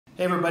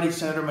Hey everybody,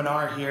 Senator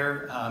Manar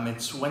here.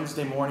 It's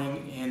Wednesday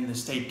morning in the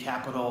state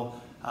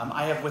capitol.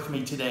 I have with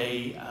me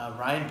today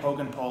Ryan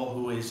Poggenpohl,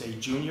 who is a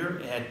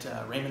junior at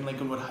Raymond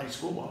Lincolnwood High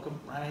School. Welcome,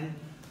 Ryan,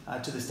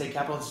 to the state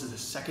capitol. This is the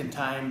second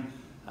time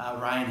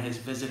Ryan has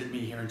visited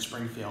me here in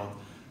Springfield.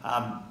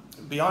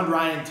 Beyond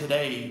Ryan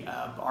today,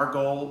 our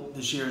goal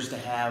this year is to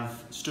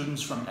have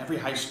students from every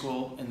high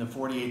school in the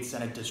 48th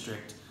Senate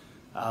District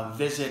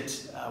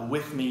visit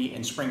with me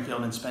in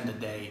Springfield and spend a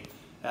day.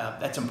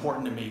 That's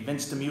important to me.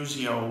 Vince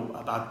DiMuzio,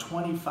 about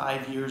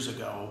 25 years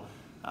ago,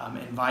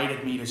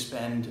 invited me to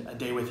spend a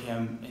day with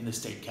him in the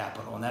state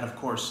capitol. And that, of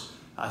course,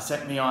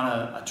 set me on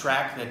a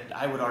track that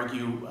I would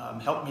argue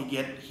helped me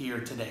get here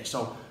today.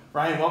 So,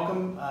 Ryan,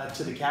 welcome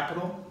to the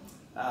Capitol.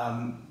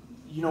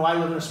 You know, I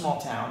live in a small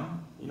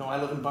town. You know,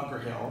 I live in Bunker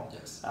Hill.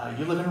 Yes.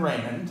 You live in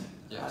Raymond.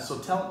 Yes. So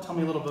tell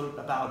me a little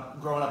bit about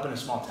growing up in a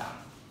small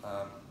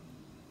town.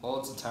 Well,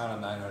 it's a town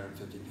of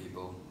 950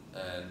 people,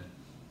 and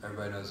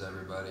everybody knows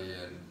everybody,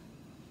 and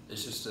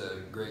it's just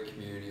a great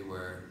community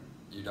where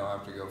you don't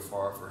have to go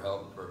far for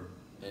help from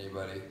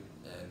anybody,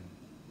 and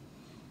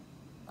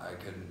I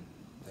couldn't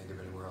think of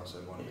anywhere else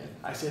I'd want to be.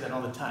 I say that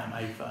all the time.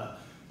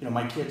 You know,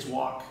 my kids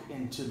walk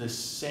into the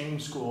same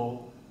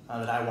school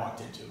that I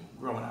walked into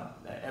growing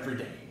up every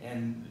day,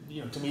 and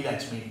you know, to me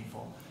that's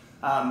meaningful.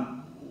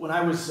 When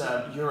I was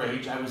your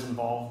age, I was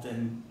involved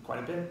in quite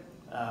a bit,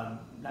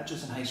 not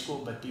just in high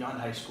school, but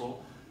beyond high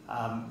school.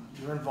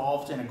 You're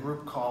involved in a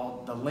group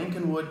called the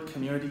Lincolnwood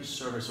Community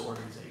Service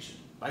Organization.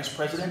 Vice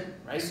President,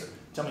 right? Yes, sir.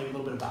 Tell me a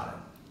little bit about it.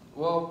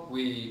 Well,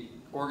 we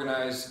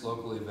organize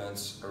local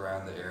events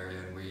around the area,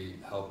 and we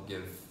help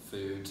give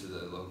food to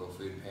the local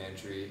food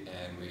pantry,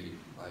 and we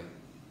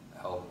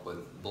help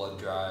with blood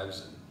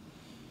drives and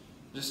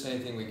just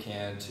anything we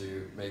can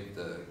to make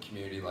the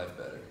community life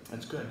better.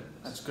 That's good.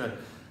 That's good.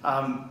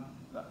 I'm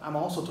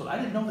also told, I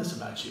didn't know this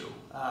about you.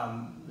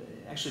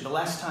 Actually, the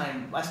last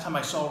time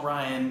I saw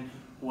Ryan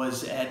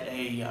was at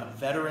a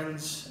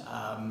veterans.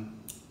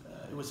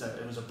 It was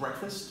a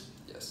breakfast.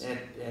 Yes.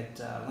 At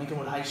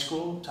Lincolnwood High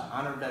School to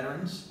honor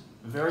veterans.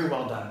 Very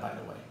well done, by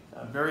the way.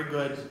 A very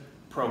good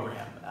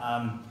program.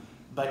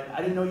 But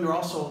I didn't know you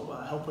also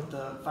help with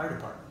the fire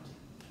department.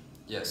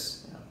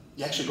 Yes.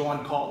 You actually go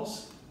on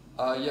calls?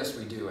 Yes,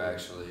 we do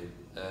actually,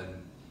 and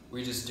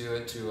we just do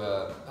it to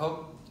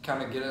help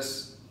kind of get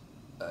us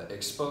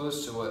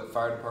exposed to what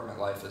fire department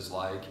life is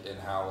like, and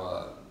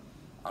how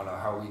I don't know,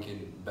 how we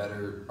can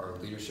better our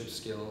leadership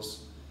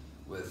skills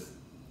with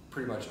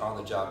pretty much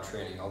on-the-job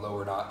training. Although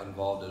we're not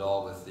involved at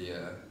all with the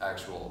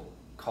actual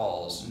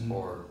calls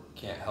or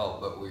can't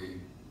help, but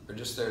we are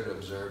just there to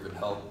observe and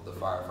help the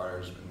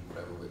firefighters in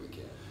whatever way we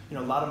can. You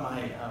know, a lot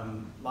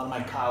of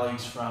my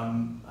colleagues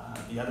from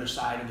the other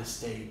side of the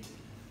state.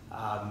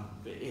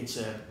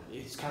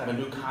 It's kind of a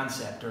new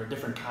concept or a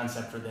different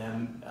concept for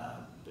them.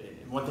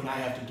 One thing I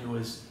have to do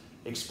is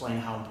explain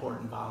how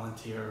important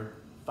volunteer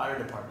fire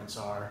departments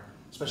are,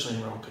 especially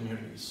in rural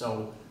communities.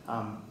 So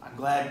I'm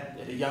glad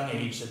at a young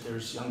age that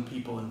there's young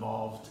people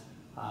involved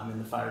in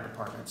the fire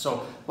department.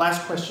 So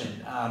last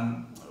question.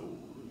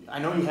 I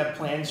know you have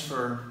plans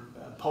for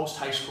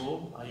post-high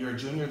school. You're a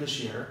junior this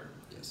year.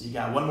 Yes. You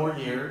got one more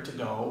year to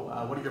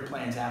go. What are your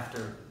plans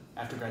after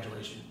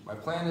graduation? My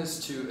plan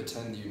is to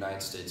attend the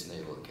United States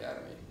Naval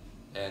Academy.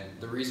 And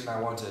the reason I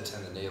want to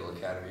attend the Naval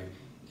Academy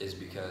is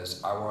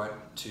because I want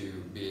to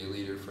be a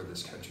leader for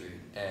this country.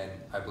 And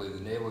I believe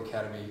the Naval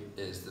Academy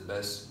is the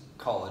best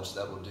college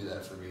that will do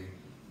that for me,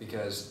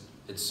 because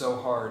it's so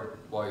hard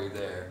while you're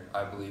there.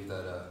 I believe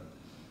that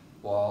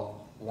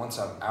once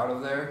I'm out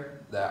of there,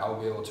 that I'll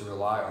be able to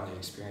rely on the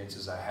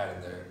experiences I had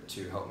in there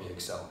to help me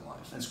excel in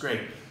life. That's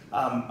great.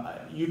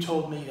 You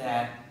told me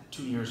that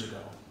 2 years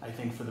ago, I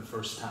think, for the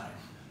first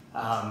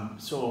time.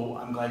 So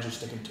I'm glad you're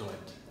sticking to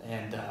it,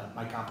 and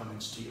my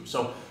compliments to you.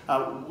 So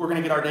we're going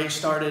to get our day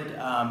started.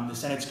 The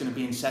Senate's going to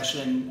be in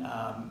session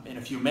in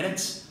a few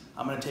minutes.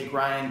 I'm going to take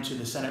Ryan to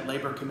the Senate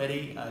Labor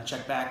Committee,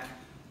 check back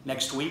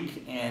next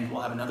week, and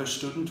we'll have another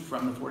student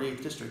from the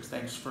 48th District.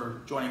 Thanks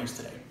for joining us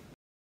today.